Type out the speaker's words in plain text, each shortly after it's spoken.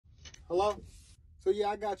Hello? So yeah,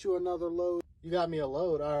 I got you another load. You got me a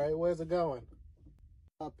load. All right, where's it going?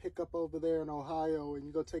 Pick up over there in Ohio, and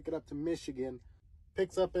you go take it up to Michigan.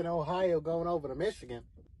 Picks up in Ohio going over to Michigan.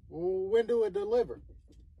 When do it deliver?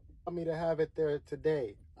 Want me to have it there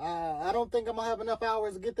today. I don't think I'm gonna have enough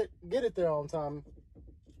hours to get it there on time.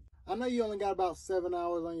 I know you only got about 7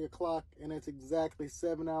 hours on your clock, and it's exactly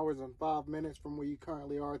 7 hours and 5 minutes from where you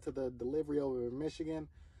currently are to the delivery over in Michigan.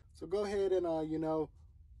 So go ahead and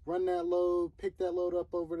run that load, pick that load up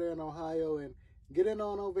over there in Ohio, and get it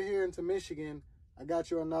on over here into Michigan. I got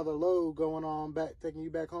you another load going on back, taking you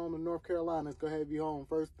back home to North Carolina. It's gonna have you home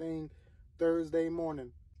first thing Thursday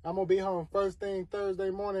morning. I'm gonna be home first thing Thursday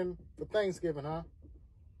morning for Thanksgiving, huh?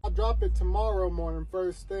 I'll drop it tomorrow morning,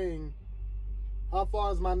 first thing. How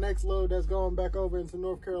far is my next load that's going back over into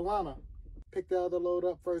North Carolina? Pick the other load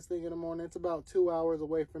up first thing in the morning. It's about 2 hours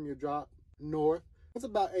away from your drop north. It's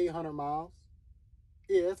about 800 miles.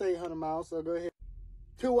 Yeah, it's 800 miles, so go ahead.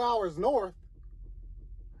 2 hours north?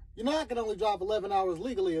 You know I can only drive 11 hours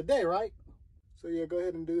legally a day, right? So yeah, go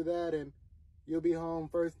ahead and do that, and you'll be home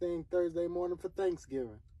first thing Thursday morning for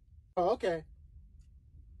Thanksgiving. Oh, okay.